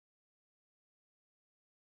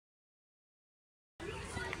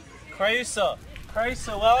Creusa!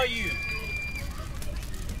 Creusa, where are you?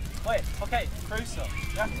 Wait, okay, Creusa.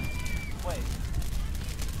 Wait.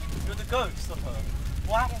 You're the ghost of her.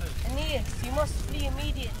 What happened? Aeneas, you must flee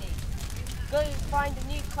immediately. Go and find a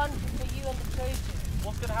new country for you and the Trojans.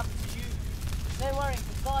 What's gonna happen to you? Don't worry,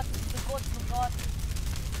 the gods will guard you.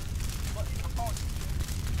 What? I can't.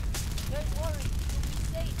 Don't worry, you'll be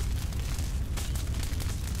safe.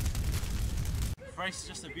 Thrace is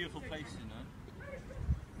just a beautiful place, you know.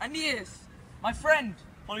 Aeneas, my friend,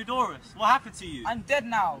 Polydorus, what happened to you? I'm dead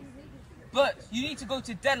now. But you need to go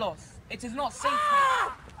to Delos. It is not safe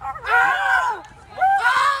here. No!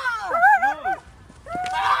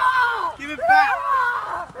 Give it back!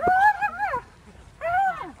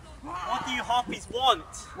 What do you harpies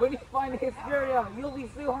want? When you find Hesperia, you'll be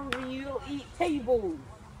so hungry you'll eat tables.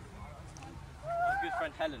 My good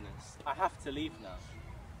friend Helenus, I have to leave now.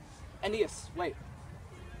 Aeneas, wait.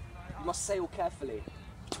 You must sail carefully.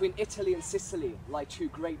 Between Italy and Sicily lie two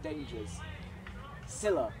great dangers.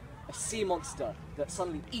 Scylla, a sea monster that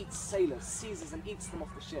suddenly eats sailors, seizes and eats them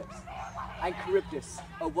off the ships. And Charybdis,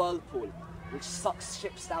 a whirlpool, which sucks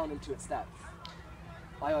ships down into its depth.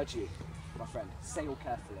 I urge you, my friend, sail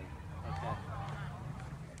carefully. Okay.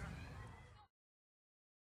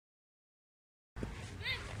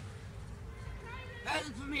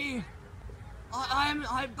 Help me! I'm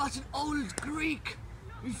but an old Greek.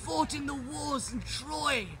 We fought in the wars in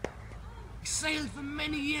Troy. We sailed for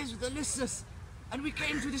many years with Ulysses, and we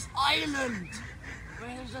came to this island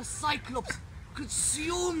where the Cyclops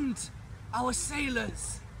consumed our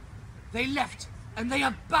sailors. They left and they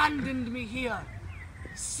abandoned me here.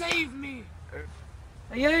 Save me!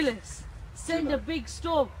 Aeolus, send a big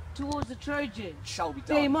storm towards the Trojans. Shall be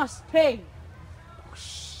done. They must pay.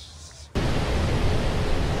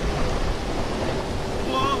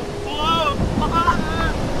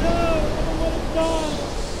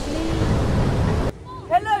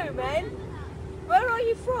 Hello, men. Where are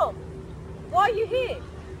you from? Why are you here?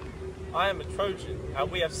 I am a Trojan,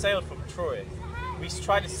 and we have sailed from Troy. We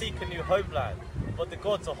try to seek a new homeland, but the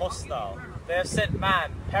gods are hostile. They have sent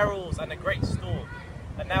man, perils, and a great storm,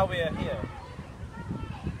 and now we are here.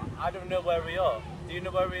 I don't know where we are. Do you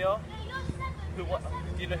know where we are? Do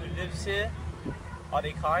you know who lives here? Are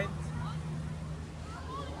they kind?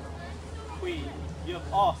 Queen, you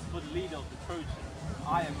have asked for the leader of the Trojans.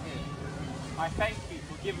 I am here. I thank you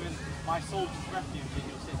for giving my soldiers refuge in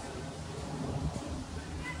your city.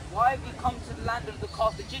 Why have you come to the land of the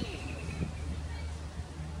Carthaginians?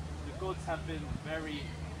 The gods have been very,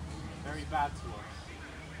 very bad to us.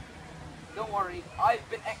 Don't worry, I've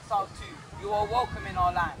been exiled too. You are welcome in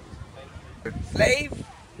our land. Thank you. Slave,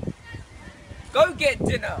 go get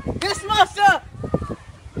dinner. Yes, master!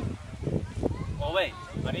 Oh wait,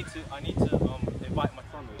 I need to invite my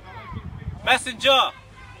son. Messenger!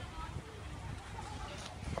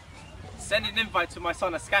 Send an invite to my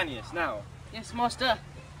son Ascanius now. Yes, master.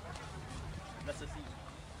 Let's see.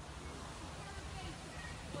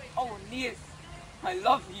 Oh, Aeneas, I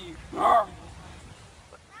love you.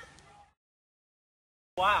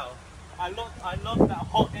 Wow, I love that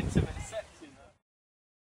hot intimate sex, you know.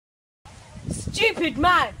 Stupid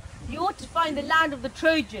man! You ought to find the land of the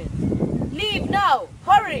Trojans. Leave now!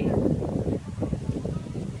 Hurry!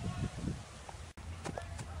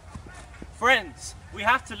 Friends, we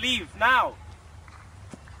have to leave now.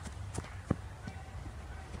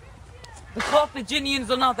 The Carthaginians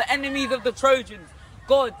are now the enemies of the Trojans.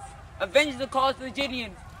 Gods, avenge the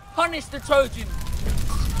Carthaginians. Punish the Trojans.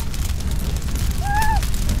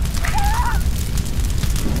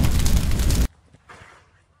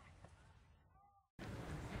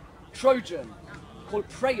 Trojan, call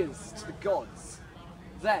prayers to the gods.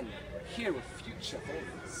 Then hear of future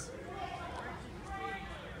things.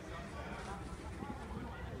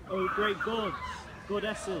 Oh great gods,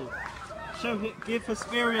 goddesses, give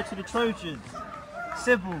Hesperia to the Trojans.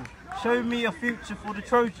 Sybil, show me a future for the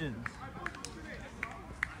Trojans.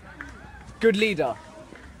 Good leader,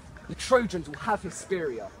 the Trojans will have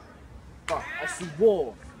Hesperia, but I see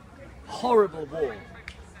war, horrible war,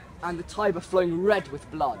 and the Tiber flowing red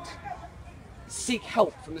with blood. Seek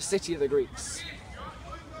help from the city of the Greeks.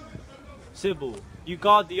 Sybil, you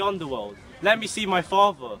guard the underworld. Let me see my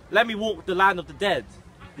father. Let me walk the land of the dead.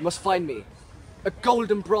 You must find me a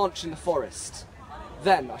golden branch in the forest.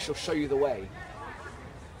 Then I shall show you the way.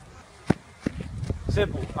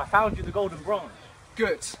 Sybil, I found you the golden branch.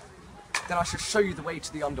 Good. Then I shall show you the way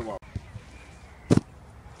to the underworld.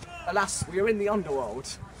 Alas, we are in the underworld.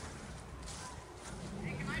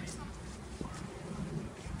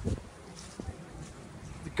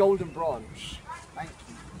 The golden branch. Thank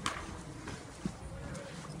you.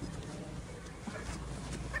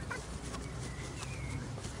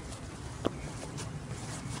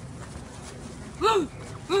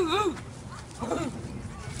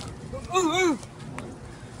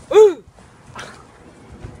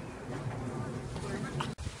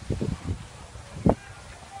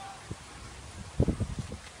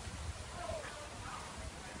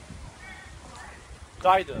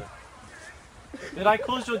 Dido. Did I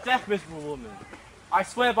cause your death, miserable woman? I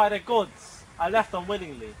swear by the gods, I left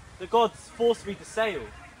unwillingly. The gods forced me to sail.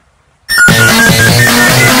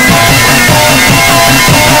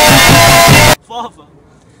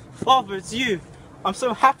 Father, it's you. I'm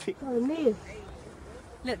so happy. Oh, Aeneid.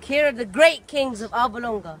 Look, here are the great kings of Alba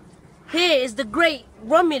Longa. Here is the great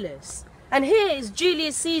Romulus. And here is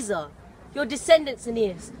Julius Caesar. Your descendants,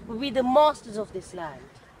 Aeneas, will be the masters of this land.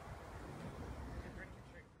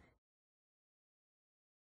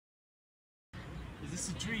 Is this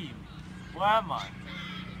a dream? Where am I?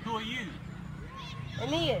 Who are you?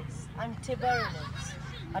 Aeneas, I'm Tiberinus.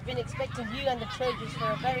 I've been expecting you and the Trojans for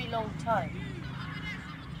a very long time.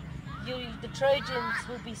 The Trojans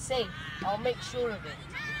will be safe. I'll make sure of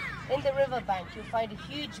it. In the riverbank, you'll find a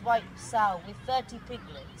huge white sow with 30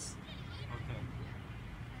 piglets. Okay.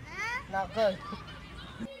 Now go.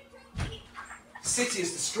 City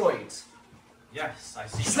is destroyed. Yes, I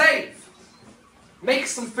see. Slave! Make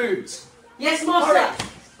some food. Yes, master! Hurry.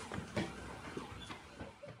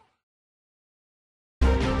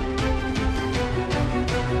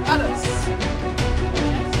 Alice!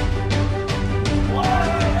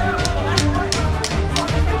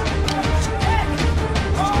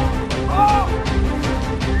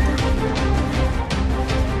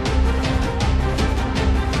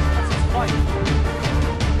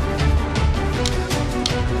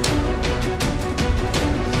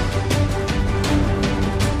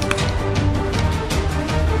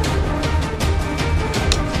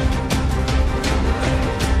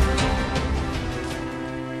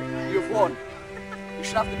 You have won. You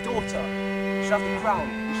should have the daughter. You should have the crown.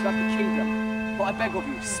 You should have the kingdom. But I beg of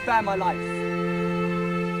you, spare my life.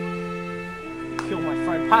 You killed my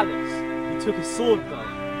friend Pallas. You took his sword though.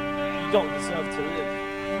 You don't deserve to live.